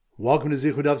Welcome to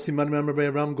Zichud Daf Siman Member by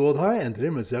Ram Goldhar, and today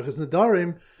Maseches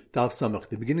Nedarim Daf Samach,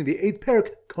 the beginning of the 8th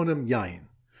parak, Konim Yain.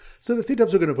 So the three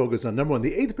dafs we're going to focus on. Number one,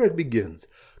 the 8th parak begins,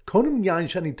 Konim Yain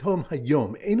Shani Tom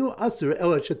Hayom Enu Asur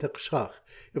Ela Shetakshach.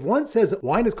 If one says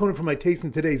wine is konim for my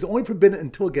tasting today, is only forbidden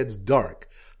until it gets dark.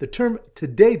 The term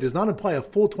today does not imply a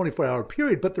full 24-hour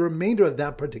period, but the remainder of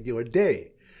that particular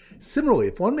day. Similarly,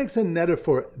 if one makes a neder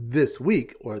for this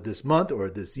week, or this month, or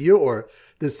this year, or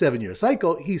this 7-year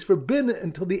cycle, he's forbidden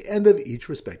until the end of each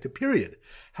respective period.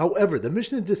 However, the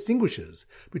Mishnah distinguishes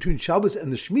between Shabbos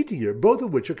and the Shemitah year, both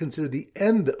of which are considered the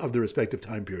end of the respective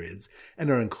time periods and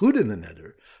are included in the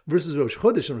neder, versus Rosh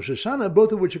Chodesh and Rosh Hashanah,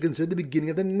 both of which are considered the beginning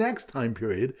of the next time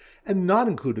period and not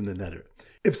included in the neder.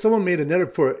 If someone made a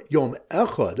neder for Yom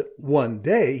Echad, one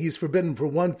day, he's forbidden for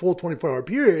one full 24-hour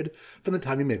period from the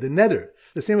time he made the neder.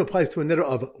 The same applies to a neder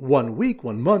of 1 week,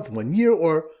 1 month, 1 year,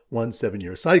 or 1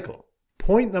 7-year cycle.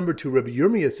 Point number 2, Rabbi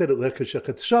Yirmiyah said,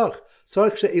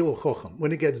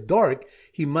 when it gets dark,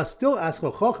 he must still ask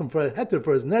a chacham for a heter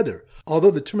for his neder,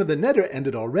 although the term of the neder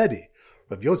ended already.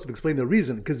 Rav Yosef explained the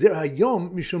reason. Gezer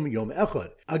hayom mishum yom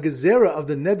echad. A gezerah of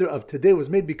the neder of today was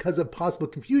made because of possible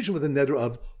confusion with the neder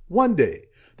of 1 day.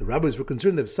 The rabbis were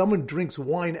concerned that if someone drinks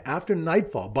wine after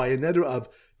nightfall by a neder of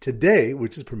today,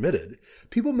 which is permitted,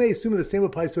 people may assume the same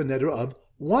applies to a neder of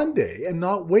 1 day and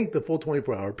not wait the full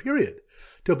 24-hour period.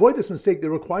 To avoid this mistake, they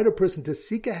required a person to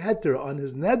seek a heter on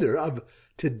his neder of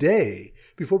today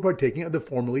before partaking of the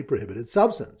formerly prohibited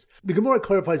substance. The Gemara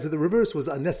clarifies that the reverse was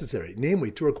unnecessary,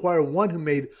 namely to require one who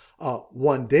made a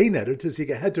 1-day neder to seek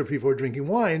a heter before drinking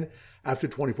wine after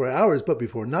 24 hours but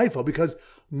before nightfall, because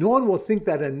no one will think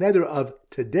that a neder of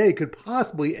today could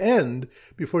possibly end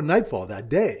before nightfall that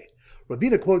day.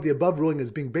 Rabbeinu quoted the above ruling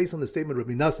as being based on the statement of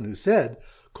Rabbi Nassan, who said,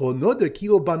 Kol noder ki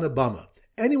bana bama.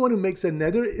 Anyone who makes a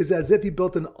neder is as if he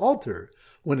built an altar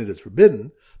when it is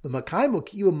forbidden. And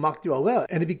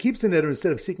if he keeps a neder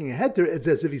instead of seeking a heter, it's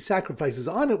as if he sacrifices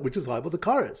on it, which is liable to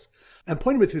kares. And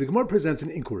point number 3, the Gemara presents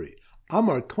an inquiry.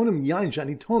 Amar konim yain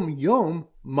shani tom yom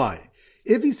mai.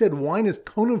 If he said wine is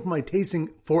konim for my tasting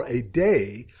for a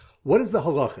day, what is the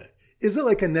halacha? Is it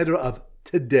like a neder of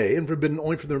today and forbidden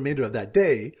only for the remainder of that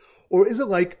day? Or is it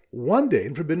like 1 day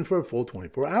and forbidden for a full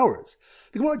 24 hours?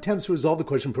 The Gemara attempts to resolve the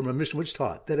question from a Mishnah which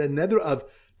taught that a neder of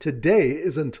today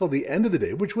is until the end of the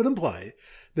day, which would imply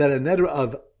that a neder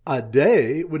of a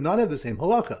day would not have the same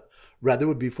halacha. Rather, it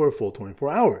would be for a full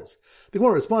 24 hours. The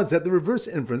Gemara responds that the reverse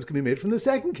inference can be made from the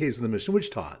second case of the Mishnah,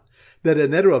 which taught that a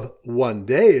neder of 1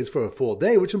 day is for a full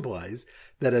day, which implies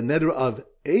that a neder of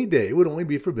a day would only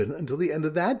be forbidden until the end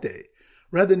of that day.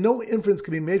 Rather, no inference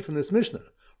can be made from this Mishnah.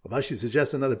 Rav Ashi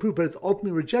suggests another proof, but it's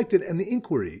ultimately rejected and the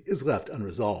inquiry is left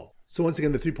unresolved. So once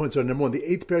again, the 3 points are: number 1, the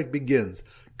 8th parak begins,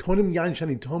 Konim yain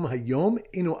shani tom hayom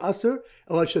enu aser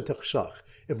ela shetakshach.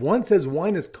 If one says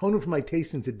wine is konim for my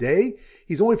tasting today,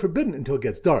 he's only forbidden until it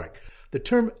gets dark. The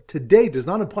term today does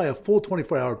not imply a full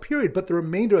 24-hour period, but the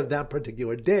remainder of that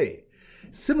particular day.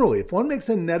 Similarly, if one makes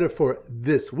a neder for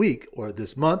this week, or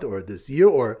this month, or this year,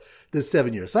 or this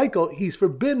 7-year cycle, he's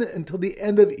forbidden until the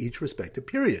end of each respective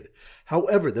period.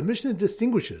 However, the Mishnah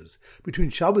distinguishes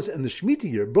between Shabbos and the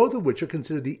Shemitah year, both of which are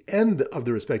considered the end of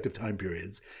the respective time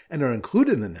periods and are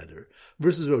included in the neder,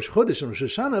 versus Rosh Chodesh and Rosh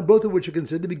Hashanah, both of which are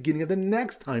considered the beginning of the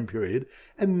next time period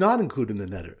and not included in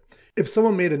the neder. If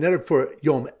someone made a neder for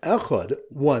Yom Echad,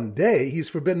 1 day, he's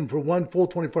forbidden for one full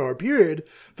 24-hour period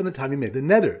from the time he made the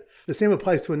neder. The same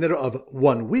applies to a neder of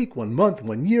 1 week, 1 month,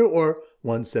 1 year, or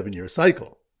 1 7-year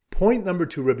cycle. Point number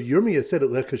 2, Rabbi Yirmiyah said,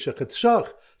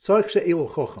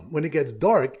 when it gets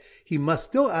dark, he must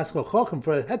still ask a chacham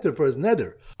for a heter for his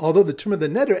neder, although the term of the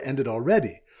neder ended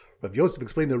already. Rav Yosef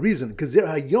explained the reason. Gezer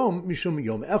hayom mishum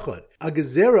yom echad. A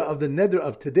gezerah of the neder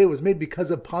of today was made because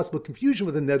of possible confusion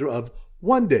with the neder of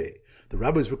 1 day. The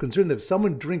rabbis were concerned that if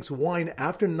someone drinks wine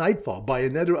after nightfall by a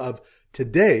neder of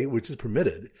today, which is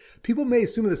permitted, people may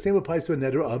assume the same applies to a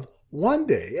neder of 1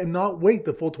 day and not wait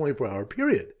the full 24-hour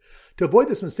period. To avoid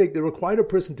this mistake, they required a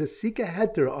person to seek a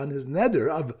heter on his neder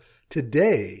of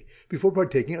today before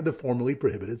partaking of the formerly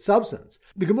prohibited substance.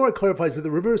 The Gemara clarifies that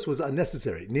the reverse was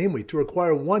unnecessary, namely to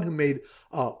require one who made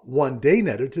a 1-day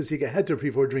neder to seek a heter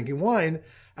before drinking wine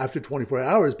after 24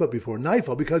 hours but before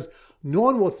nightfall, because no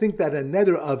one will think that a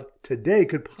neder of today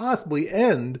could possibly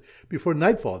end before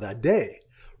nightfall that day.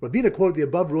 Rabbeinu quoted the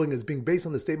above ruling as being based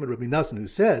on the statement of Rabbi Nassan, who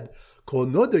said, Kol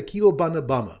noder ki bana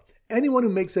bama. Anyone who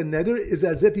makes a neder is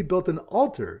as if he built an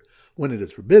altar when it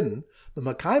is forbidden. And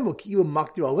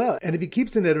if he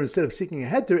keeps a neder instead of seeking a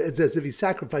heter, it's as if he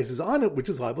sacrifices on it, which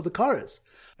is liable to kares.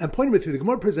 And point number 3, the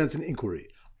Gemara presents an inquiry.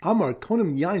 Amar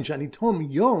konim yain shani tom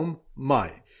yom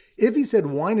mai. If he said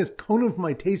wine is konim for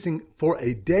my tasting for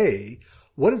a day,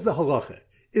 What is the halacha?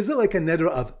 Is it like a neder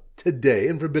of today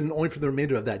and forbidden only for the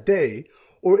remainder of that day?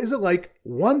 Or is it like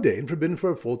one day and forbidden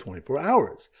for a full 24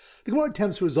 hours? The Gemara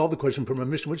attempts to resolve the question from a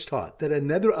Mishnah which taught that a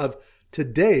neder of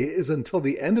today is until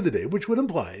the end of the day, which would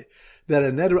imply that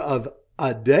a neder of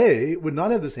a day would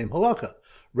not have the same halacha.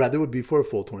 Rather, it would be for a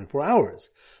full 24 hours.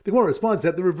 The Gemara responds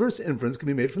that the reverse inference can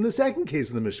be made from the second case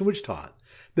of the Mishnah, which taught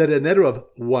that a neder of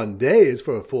one day is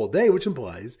for a full day, which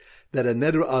implies that a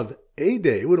neder of a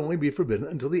day would only be forbidden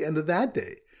until the end of that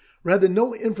day. Rather,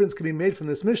 no inference can be made from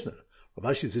this Mishnah.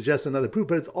 Rav Ashi suggests another proof,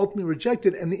 but it's ultimately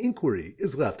rejected and the inquiry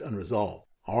is left unresolved.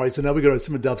 Alright, so now we go to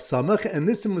Simon Daf Samach, and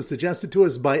this sim was suggested to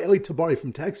us by Eli Tabari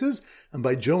from Texas and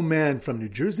by Joe Mann from New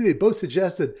Jersey. They both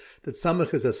suggested that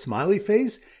Samach is a smiley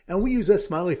face, and we use a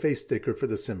smiley face sticker for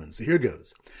the simon. So here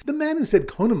goes. The man who said,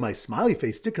 "Kona my smiley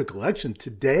face sticker collection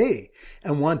today,"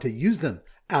 and wanted to use them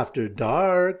after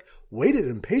dark, waited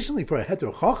impatiently for a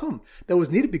heter chacham that was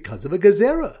needed because of a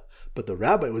gezerah. But the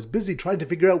rabbi was busy trying to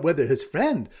figure out whether his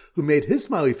friend, who made his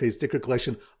smiley face sticker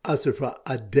collection asur for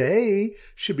a day,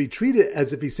 should be treated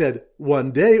as if he said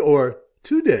one day or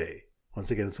 2 day.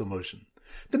 Once again in slow motion.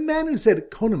 The man who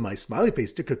said, "Kona my smiley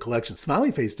face sticker collection,"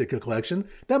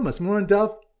 that must be more on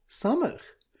Daf Samach.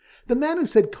 The man who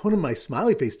said, "Kona my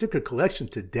smiley face sticker collection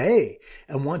today,"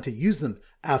 and want to use them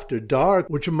after dark,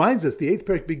 which reminds us the 8th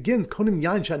parak begins, "Konim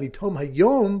yain shani tom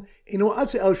hayom eno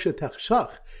asur el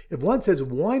shetachshach." If one says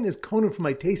wine is konim for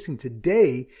my tasting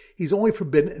today, he's only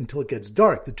forbidden until it gets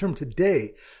dark. The term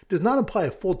today does not imply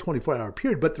a full 24-hour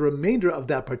period, but the remainder of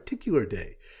that particular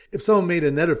day. If someone made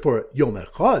a neder for yom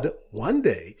echad, one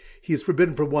day, he is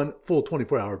forbidden for one full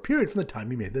 24-hour period from the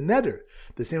time he made the neder.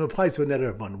 The same applies to a neder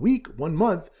of 1 week, 1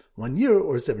 month, 1 year,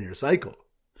 or a 7-year cycle.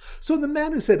 So the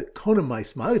man who said, "Kona my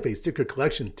smiley face sticker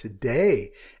collection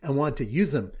today," and wanted to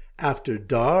use them after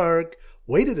dark,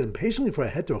 waited impatiently for a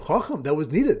heter chacham that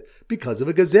was needed because of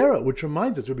a gezerah, which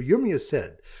reminds us, Rabbi Yirmiyah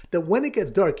said that when it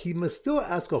gets dark, he must still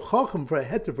ask a chacham for a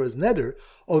heter for his neder,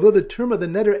 although the term of the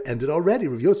neder ended already.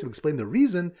 Rav Yosef explained the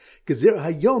reason, gezerah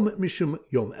hayom mishum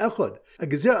yom echad. A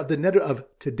gezerah of the neder of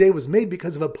today was made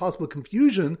because of a possible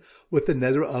confusion with the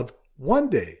neder of one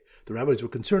day. The rabbis were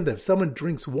concerned that if someone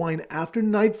drinks wine after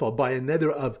nightfall by a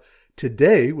neder of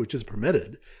today, which is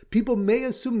permitted, people may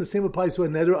assume the same applies to a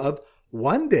neder of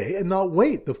one day and not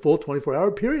wait the full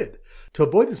 24-hour period. To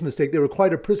avoid this mistake, they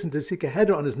required a person to seek a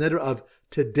header on his neder of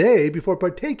today before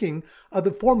partaking of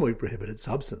the formally prohibited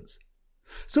substance.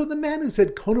 So the man who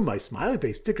said, "Kona my smiley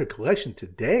face sticker collection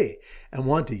today," and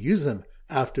wanted to use them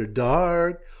after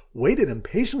dark, waited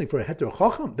impatiently for a heter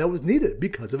chacham that was needed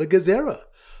because of a gezerah.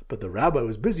 But the rabbi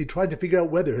was busy trying to figure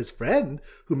out whether his friend,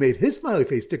 who made his smiley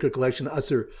face sticker collection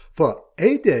asur for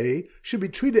a day, should be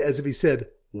treated as if he said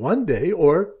 1 day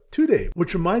or 2 day.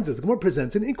 Which reminds us, the Gemara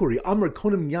presents an inquiry. Amar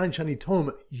konim yain shani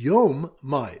tom yom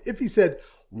mai. If he said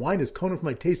wine is konim for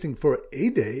my tasting for a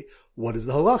day, what is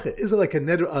the halacha? Is it like a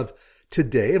neder of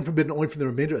today and forbidden only for the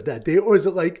remainder of that day, or is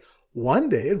it like 1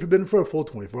 day and forbidden for a full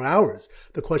 24 hours?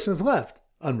 The question is left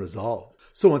unresolved.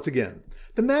 So once again,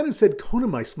 the man who said, "Kona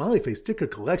my smiley face sticker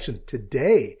collection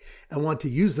today," and want to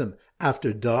use them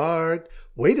after dark,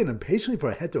 waited impatiently for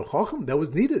a heter chacham that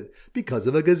was needed because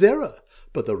of a gezerah.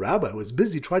 But the rabbi was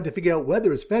busy trying to figure out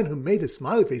whether his friend who made his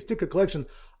smiley face sticker collection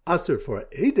asur for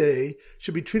a day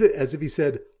should be treated as if he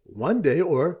said 1 day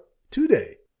or 2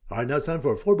 day. All right, now it's time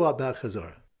for a 4-block back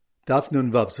chazara. Daf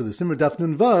Nun Vav. So the simmer Daf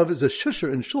Nun Vav is a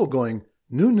shusher in shul going,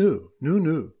 nu nu, nu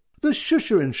nu. The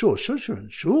shusher in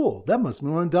shul, that must be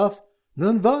more on Daf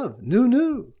Nun Vav, nu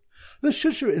nu. The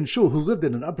shusher in shul who lived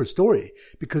in an upper story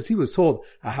because he was sold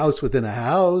a house within a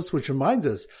house, which reminds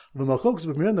us of a machlokes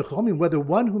with Mir and the Chachamim whether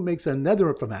one who makes a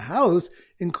neder from a house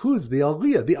includes the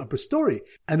aliyah, the upper story.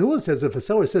 And Ula says if a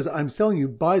seller says, "I'm selling you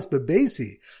bais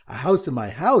bebesi, a house in my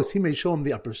house," he may show him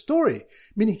the upper story,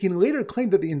 meaning he can later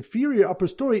claim that the inferior upper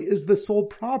story is the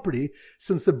sold property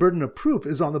since the burden of proof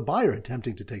is on the buyer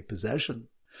attempting to take possession.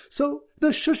 So the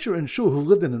shusher in shul who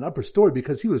lived in an upper story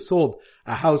because he was sold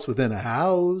a house within a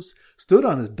house stood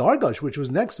on his dargash, which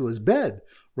was next to his bed,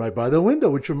 right by the window,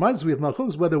 which reminds me of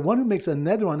malchus whether one who makes a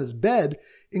neder on his bed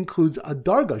includes a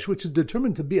dargash, which is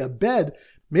determined to be a bed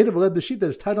made of a leather sheet that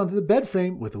is tied onto the bed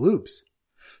frame with loops.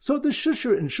 So the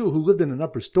shusher in shul who lived in an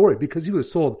upper story because he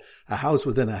was sold a house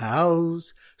within a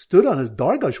house stood on his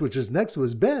dargash, which is next to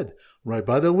his bed, right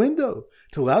by the window,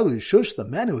 to loudly shush the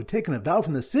man who had taken a vow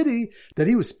from the city that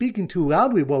he was speaking too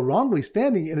loudly while wrongly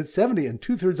standing in its 70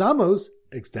 2/3 amos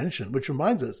extension, which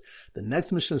reminds us, the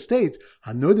next Mishnah states,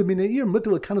 "Hanoda mina'ir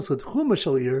mutar l'kanas l'tchum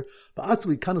shel ir, va'asur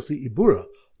l'kanas li'ibura."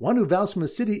 One who vows from a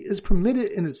city is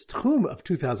permitted in its tchum of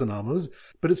 2,000 amos,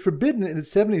 but it's forbidden in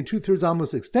its 70 2/3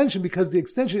 amos extension because the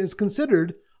extension is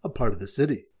considered a part of the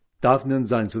city. Daf Nun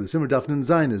Zayin, so the Simmer Daf Nun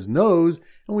Zayin is nose,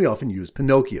 and we often use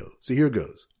Pinocchio. So here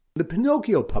goes. The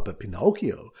Pinocchio puppet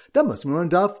Pinocchio, that must be on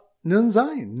Daf Nun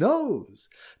Zayin, nose.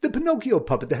 The Pinocchio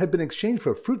puppet that had been exchanged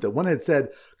for a fruit that one had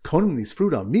said, "Konim these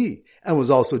fruit on me," and was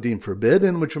also deemed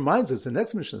forbidden, which reminds us, the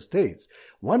next Mishnah states,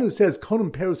 one who says, "Konim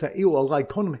perus ha'eu alai,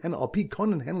 konim hen alpi,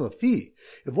 konim hen lafi."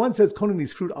 If one says, "Konim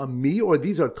these fruit on me," or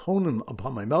 "these are konim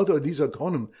upon my mouth," or "these are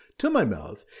konim to my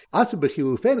mouth," asu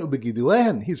b'chilufen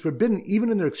u'b'gidulehen, he's forbidden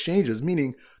even in their exchanges,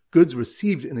 meaning goods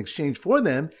received in exchange for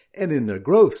them, and in their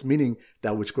growths, meaning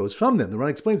that which grows from them. The Ran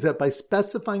explains that by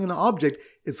specifying an object,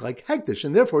 it's like hektish,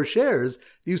 and therefore shares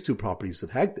these two properties of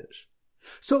hektish.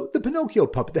 So the Pinocchio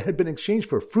puppet that had been exchanged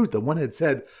for fruit that one had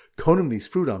said, "Konim these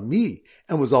fruit on me,"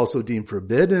 and was also deemed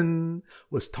forbidden,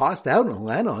 was tossed out in a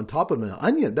land on top of an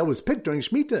onion that was picked during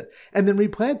Shemitah, and then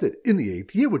replanted in the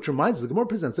 8th year, which reminds us, the Gemara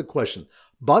presents a question.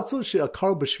 Batzel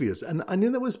she'akar b'shvius, an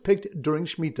onion that was picked during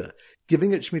Shemitah,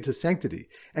 giving it Shemitah sanctity,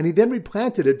 and he then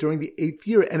replanted it during the 8th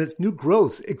year, and its new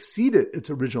growths exceeded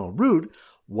its original root.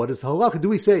 What is the halacha? Do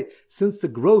we say, since the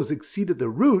growths exceeded the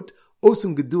root,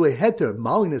 Osum gedue heter,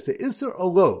 maliness isser or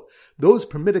lo? Those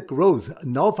permitted growths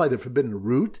nullify the forbidden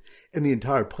root, and the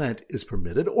entire plant is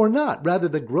permitted, or not? Rather,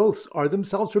 the growths are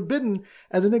themselves forbidden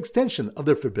as an extension of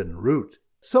their forbidden root.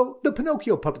 So, the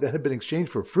Pinocchio puppet that had been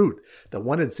exchanged for fruit, that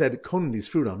one had said, "Konim these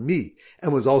fruit on me,"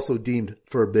 and was also deemed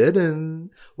forbidden,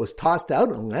 was tossed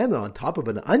out and landed on top of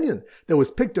an onion that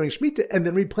was picked during Shemitah and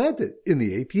then replanted in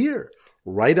the 8th year,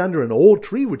 right under an old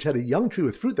tree which had a young tree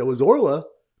with fruit that was orla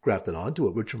grafted onto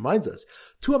it, which reminds us,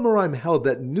 two Amoraim held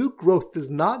that new growth does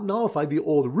not nullify the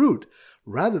old root.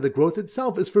 Rather, the growth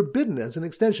itself is forbidden as an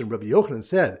extension. Rabbi Yochanan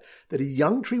said that a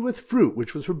young tree with fruit,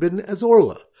 which was forbidden as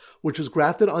orla, which was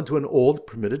grafted onto an old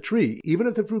permitted tree, even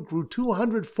if the fruit grew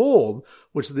 200-fold,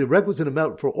 which is the requisite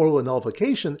amount for orla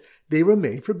nullification, they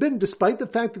remain forbidden, despite the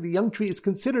fact that the young tree is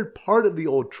considered part of the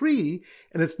old tree,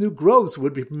 and its new growths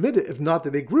would be permitted if not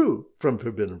that they grew from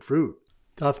forbidden fruit.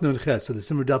 Daf Nun Ches. So the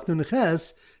Simmer Daf Nun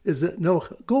Ches is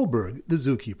Noach Goldberg, the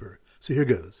zookeeper. So here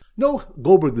goes. Noach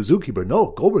Goldberg, the zookeeper.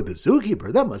 Noach Goldberg, the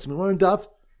zookeeper. That must be more in Daf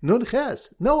Nun Ches.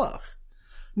 Noach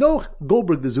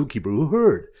Goldberg, the zookeeper, who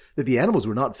heard that the animals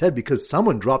were not fed because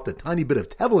someone dropped a tiny bit of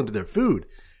tevel into their food,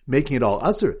 making it all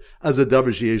usher, as a davar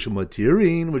sheyesh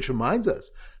matirin, which reminds us,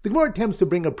 the Gemara attempts to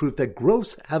bring a proof that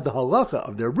growths have the halacha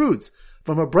of their roots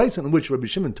from a brayso in which Rabbi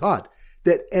Shimon taught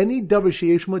that any davar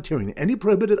sheyesh matirin, any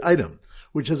prohibited item,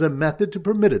 which has a method to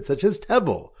permit it, such as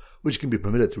tevel, which can be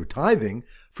permitted through tithing,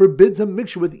 forbids a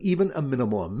mixture with even a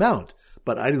minimal amount.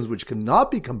 But items which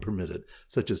cannot become permitted,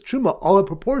 such as truma, all have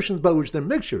proportions by which their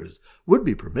mixtures would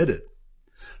be permitted.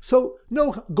 So,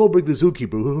 Noach Goldberg, the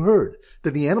zookeeper, who heard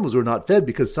that the animals were not fed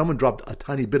because someone dropped a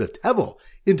tiny bit of tevel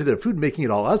into their food, making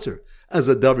it all usher, as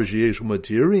a davar sheyesh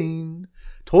matirin,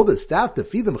 told his staff to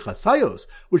feed them chasayos,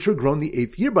 which were grown the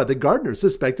 8th year by the gardener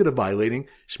suspected of violating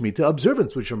Shemitah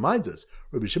observance, which reminds us,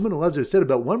 Rabbi Shimon Elazar said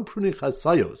about one pruning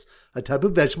chasayos, a type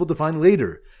of vegetable defined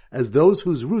later, as those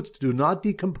whose roots do not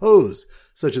decompose,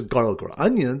 such as garlic or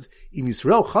onions, im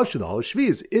Yisrael chashud al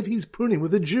shviz, if he's pruning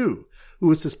with a Jew,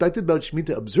 who is suspected about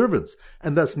Shemitah observance,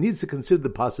 and thus needs to consider the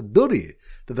possibility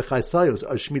that the chasayos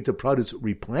are Shemitah produce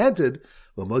replanted,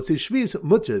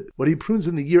 what he prunes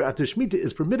in the year after Shemitah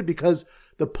is permitted because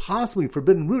the possibly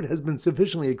forbidden root has been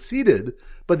sufficiently exceeded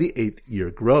by the 8th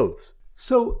year growths.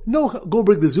 So, Noach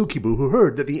Goldberg, the zookeeper, who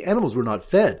heard that the animals were not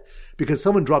fed because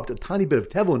someone dropped a tiny bit of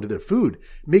tevel into their food,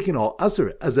 making all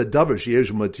usher as a davar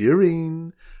sheyesh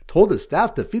matirin, told his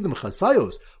staff to feed them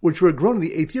chasayos, which were grown in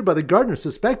the 8th year by the gardener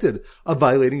suspected of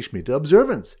violating Shemitah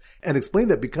observance, and explained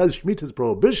that because Shemitah's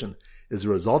prohibition is a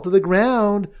result of the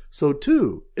ground, so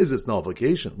too is its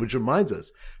nullification, which reminds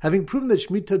us, having proven that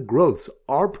Shemitah growths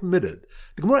are permitted,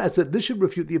 the Gemara asks that this should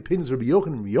refute the opinions of Rabbi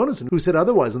Yochanan and Yonasan, who said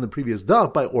otherwise on the previous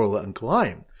daf by Orla and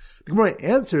Kalaim. The Gemara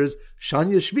answers,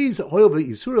 Shanya Shviz, Hoyel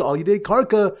ve'Isura al Yidei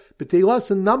Karka,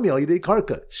 B'Teilas and Nami al Yidei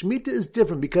Karka. Shemitah is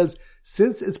different because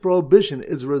since its prohibition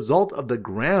is a result of the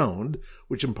ground,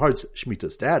 which imparts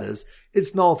Shemitah status,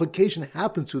 its nullification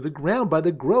happens through the ground by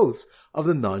the growths of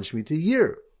the non-Shemitah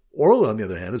year. Orla, on the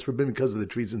other hand, is forbidden because of the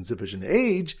tree's insufficient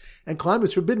age, and climate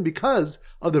is forbidden because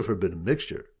of the forbidden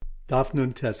mixture. Daf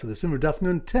Nun Tes. So the Simmer Daf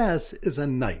Nun Tes is a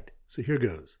night. So here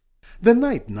goes. The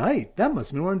night, that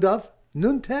must be more in Daf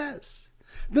Nun Tes.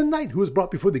 The knight who was brought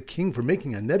before the king for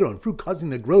making a neder on fruit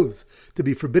causing the growths to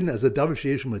be forbidden as a davar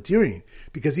sheyesh matirin,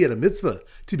 because he had a mitzvah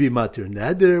to be matir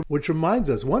neder, which reminds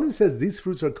us, one who says these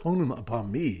fruits are konim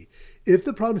upon me, if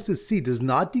the promised seed does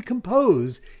not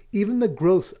decompose, even the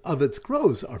growths of its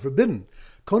growths are forbidden.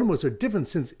 Konamos are different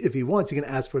since if he wants, he can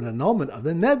ask for an annulment of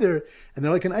the neder, and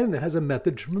they're like an item that has a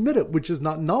method to permit it, which is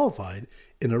not nullified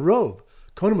in a rove.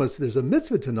 Konamos, there's a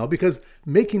mitzvah to know because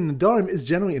making Nedarim is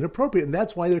generally inappropriate, and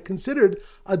that's why they're considered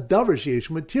a davar sheyesh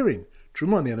matirin.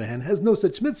 Truma, on the other hand, has no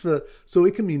such mitzvah, so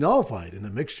it can be nullified in a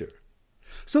mixture.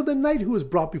 So the knight who was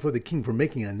brought before the king for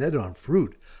making a neder on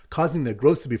fruit, causing their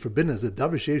growth to be forbidden as a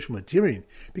davar sheyesh matirin,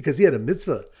 because he had a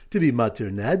mitzvah to be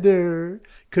matir neder,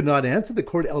 could not answer the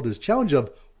court elder's challenge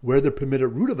of where the permitted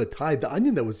root of a tithed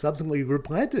onion that was subsequently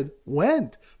replanted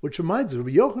went, which reminds us of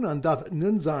Rabbi Yochanan Daf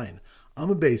Nun Zayin.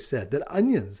 Amabay said that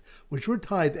onions, which were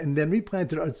tithed and then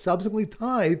replanted, are subsequently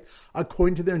tithed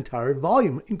according to their entire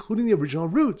volume, including the original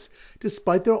roots,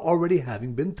 despite their already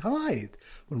having been tithed.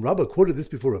 When Rabbah quoted this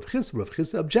before Rav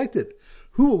Chisda objected.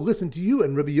 Who will listen to you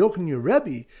and Rabbi Yochanan, your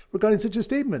Rebbe, regarding such a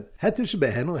statement? Heter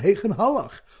shebehenel heichen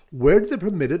halach. Where did the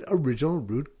permitted original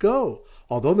root go?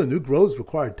 Although the new groves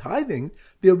required tithing,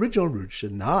 the original root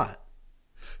should not.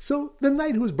 So the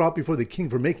knight who was brought before the king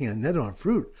for making a neder on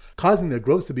fruit, causing their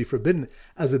growth to be forbidden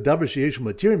as a davar sheyesh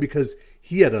matirin because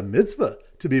he had a mitzvah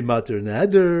to be matir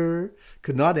neder,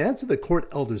 could not answer the court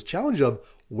elder's challenge of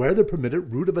where the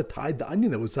permitted root of a tithed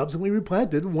onion that was subsequently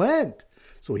replanted went.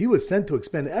 So he was sent to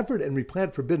expend effort and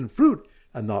replant forbidden fruit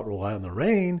and not rely on the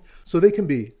rain, so they can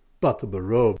be batal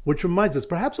barov. Which reminds us,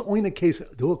 perhaps only in a case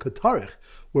of the katarich,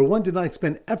 where one did not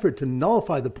expend effort to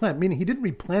nullify the plant, meaning he didn't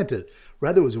replant it,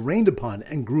 rather it was rained upon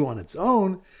and grew on its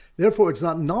own, therefore it's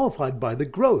not nullified by the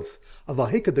growth of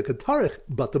ahika the katarich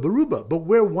batal baruba. But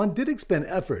where one did expend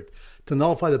effort to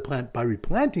nullify the plant by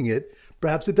replanting it,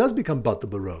 perhaps it does become batal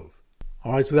barov.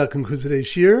 All right, so that concludes today's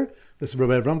shir. This is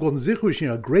Rabbi Avram Golden Zichu wishing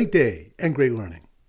you a great day and great learning.